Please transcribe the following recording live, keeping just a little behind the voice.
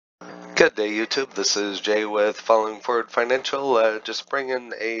Good day, YouTube. This is Jay with Following Forward Financial. Just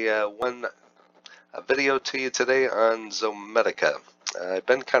bringing a video to you today on Zomedica. I've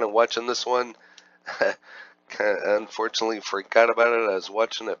been kind of watching this one. Unfortunately, forgot about it. I was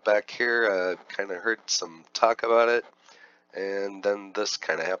watching it back here. Kind of heard some talk about it, and then this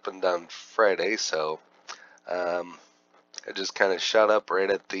kind of happened on Friday. So it just kind of shot up right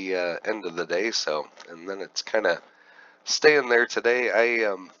at the end of the day. And then it's kind of staying there today.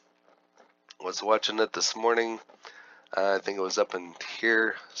 I was watching it this morning. I think it was up in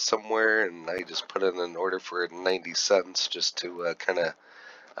here somewhere, and I just put in an order for 90 cents just to kind of,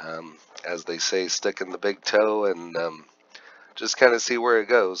 as they say, stick in the big toe and just kind of see where it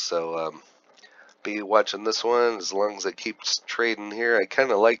goes. So be watching this one as long as it keeps trading here. I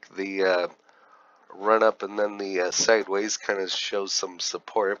kind of like the run up and then the sideways kind of shows some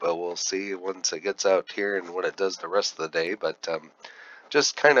support, but we'll see once it gets out here and what it does the rest of the day. But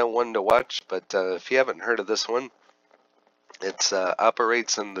just kind of one to watch. But if you haven't heard of this one, it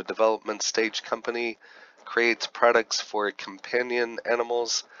operates in the development stage company, creates products for companion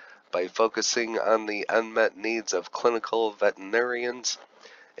animals by focusing on the unmet needs of clinical veterinarians.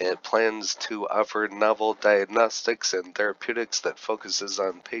 It plans to offer novel diagnostics and therapeutics that focuses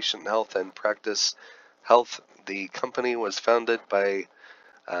on patient health and practice health. The company was founded by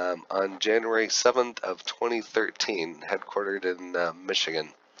on January 7th of 2013, headquartered in Michigan.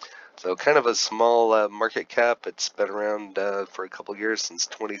 So kind of a small market cap. It's been around for a couple years, since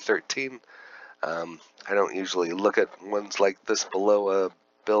 2013. I don't usually look at ones like this below $1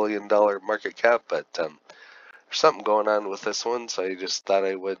 billion market cap, but there's something going on with this one, so I just thought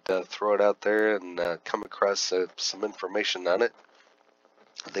I would throw it out there and come across some information on it.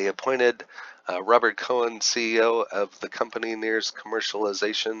 They appointed Robert Cohen, CEO of the company, nears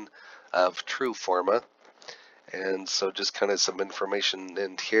commercialization of Trueforma. And so just kind of some information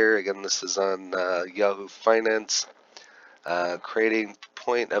in here. Again, this is on Yahoo Finance. Creating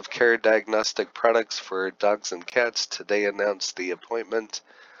point-of-care diagnostic products for dogs and cats. Today announced the appointment,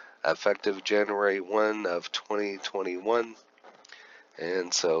 effective January 1 of 2021.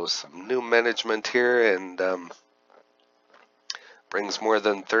 And so some new management here, and brings more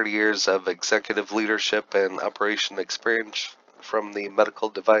than 30 years of executive leadership and operation experience from the medical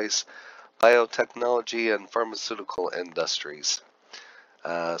device, biotechnology, and pharmaceutical industries.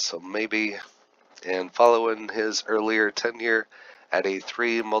 So maybe, and following his earlier tenure at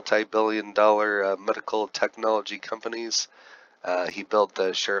three multi-billion-dollar medical technology companies, he built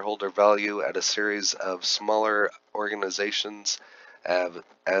the shareholder value at a series of smaller organizations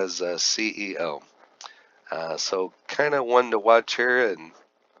as a CEO. So kind of one to watch here, and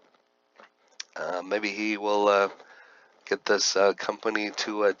maybe he will get this company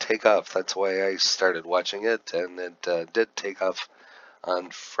to take off. That's why I started watching it, and it did take off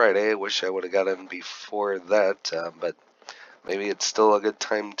on Friday. I wish I would have got in before that, but maybe it's still a good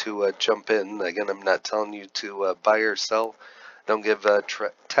time to jump in. Again, I'm not telling you to buy or sell. Don't give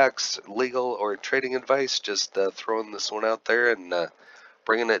tax, legal, or trading advice. Just throwing this one out there and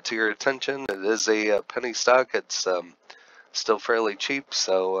bringing it to your attention. It is a penny stock. It's still fairly cheap,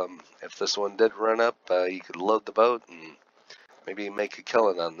 so if this one did run up, you could load the boat and maybe make a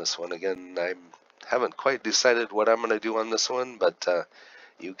killing on this one. Again, I haven't quite decided what I'm going to do on this one, but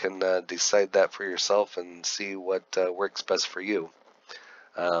you can decide that for yourself and see what works best for you.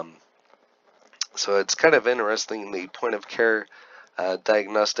 So it's kind of interesting, the point-of-care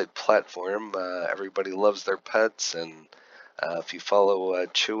diagnostic platform. Everybody loves their pets, and if you follow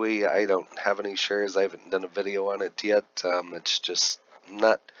Chewy, I don't have any shares. I haven't done a video on it yet. It's just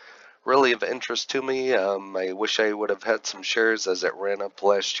not really of interest to me. I wish I would have had some shares as it ran up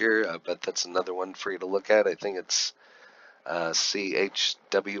last year, but that's another one for you to look at. I think it's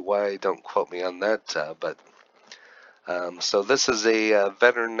CHWY. Don't quote me on that, but so this is a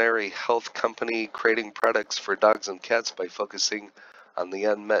veterinary health company creating products for dogs and cats by focusing on the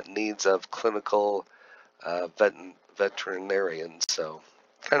unmet needs of clinical veterinarians. So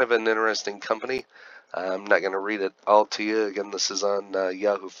kind of an interesting company. I'm not going to read it all to you. Again, this is on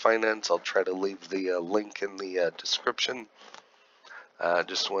Yahoo Finance. I'll try to leave the link in the description.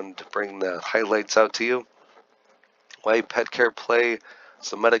 Just wanted to bring the highlights out to you. Why pet care play?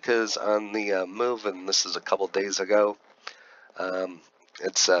 Zomedica is on the move, and this is a couple days ago.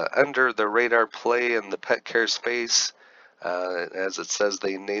 It's under the radar play in the pet care space. As it says,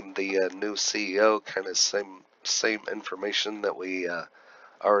 they named the new CEO, kind of same information that we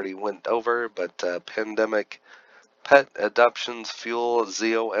already went over, but pandemic pet adoptions fuel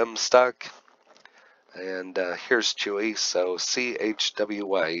ZOM Stock. And here's Chewy, so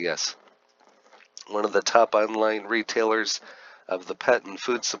CHWY, yes. One of the top online retailers of the pet and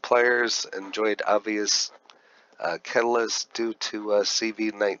food suppliers enjoyed obvious catalyst due to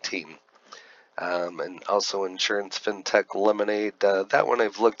CV-19. And also insurance fintech Lemonade. That one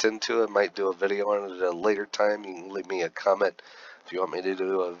I've looked into. I might do a video on it at a later time. You can leave me a comment if you want me to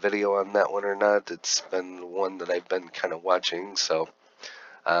do a video on that one or not. It's been one that I've been kind of watching. So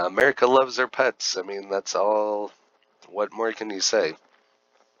America loves their pets. I mean, that's all. What more can you say?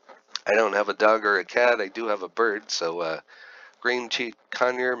 I don't have a dog or a cat. I do have a bird. So green cheek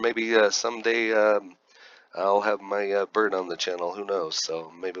conure. Maybe someday. I'll have my bird on the channel, who knows, so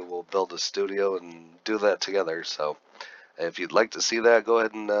maybe we'll build a studio and do that together. So if you'd like to see that, go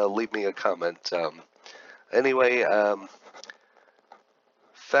ahead and leave me a comment. Anyway,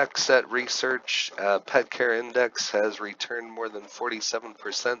 FactSet Research Pet Care Index has returned more than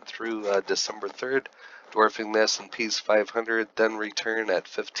 47% through December 3rd, dwarfing the S&P's 500, then return at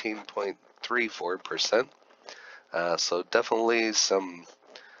 15.34%. So definitely some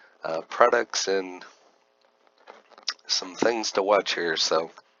products and some things to watch here.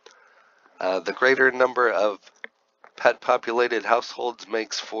 So the greater number of pet populated households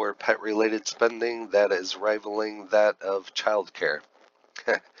makes for pet related spending that is rivaling that of childcare.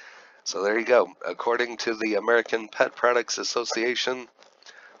 So there you go. According to the American Pet Products Association,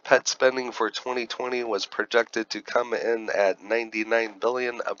 pet spending for 2020 was projected to come in at $99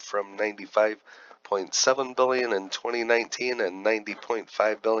 billion, up from $95.7 billion in 2019 and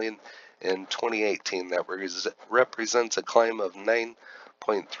 $90.5 billion in 2018. That represents a climb of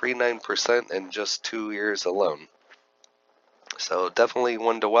 9.39% in just 2 years alone. So definitely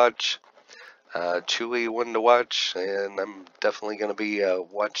one to watch. Chewy one to watch, and I'm definitely going to be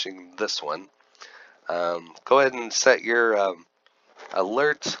watching this one. Go ahead and set your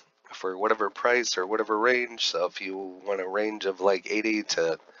alert for whatever price or whatever range. So if you want a range of like 80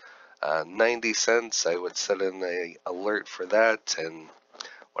 to 90 cents, I would set in a alert for that, and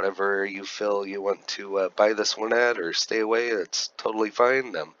whatever you feel you want to buy this one at or stay away, it's totally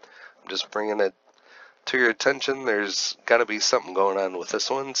fine. I'm just bringing it to your attention. There's got to be something going on with this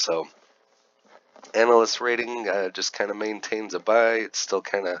one. So analyst rating just kind of maintains a buy. It's still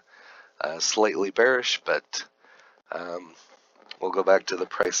kind of slightly bearish, but we'll go back to the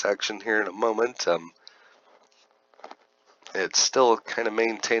price action here in a moment. It's still kind of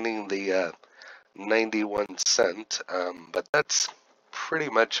maintaining the 91 cent, but that's pretty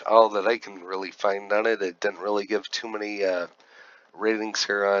much all that I can really find on it. It didn't really give too many ratings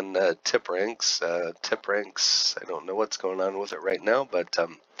here on tip ranks. Tip ranks, I don't know what's going on with it right now, but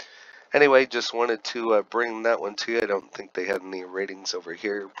anyway, just wanted to bring that one to you. I don't think they had any ratings over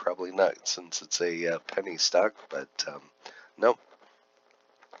here. Probably not, since it's a penny stock, but nope.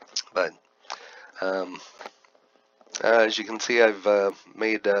 But as you can see, I've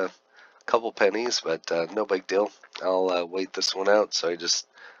made a couple pennies, but no big deal. I'll wait this one out. So I just,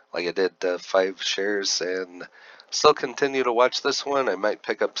 like I did 5 shares, and still continue to watch this one. I might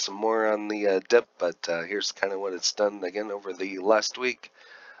pick up some more on the dip, but here's kind of what it's done again over the last week.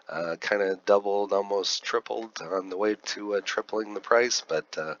 Kind of doubled, almost tripled on the way to tripling the price,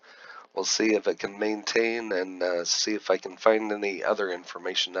 but we'll see if it can maintain, and see if I can find any other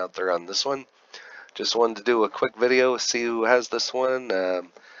information out there on this one. Just wanted to do a quick video, see who has this one.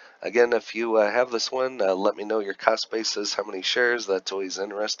 Again, if you have this one, let me know your cost basis, how many shares. That's always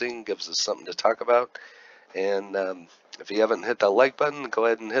interesting, gives us something to talk about. And if you haven't hit that like button, go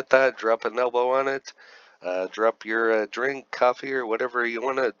ahead and hit that, drop an elbow on it, drop your drink, coffee, or whatever you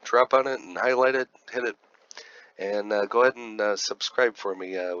want to drop on it and highlight it, hit it. And go ahead and subscribe for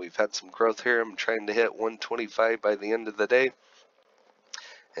me. We've had some growth here. I'm trying to hit 125 by the end of the day.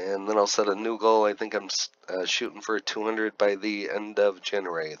 And then I'll set a new goal. I think I'm shooting for 200 by the end of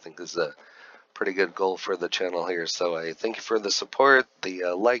January. I think is a pretty good goal for the channel here. So I thank you for the support, the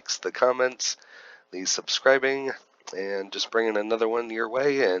likes, the comments, the subscribing, and just bringing another one your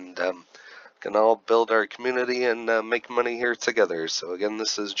way. And can all build our community and make money here together. So again,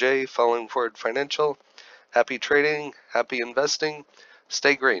 this is Jay, Falling Forward Financial. Happy trading, happy investing.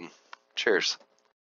 Stay green. Cheers.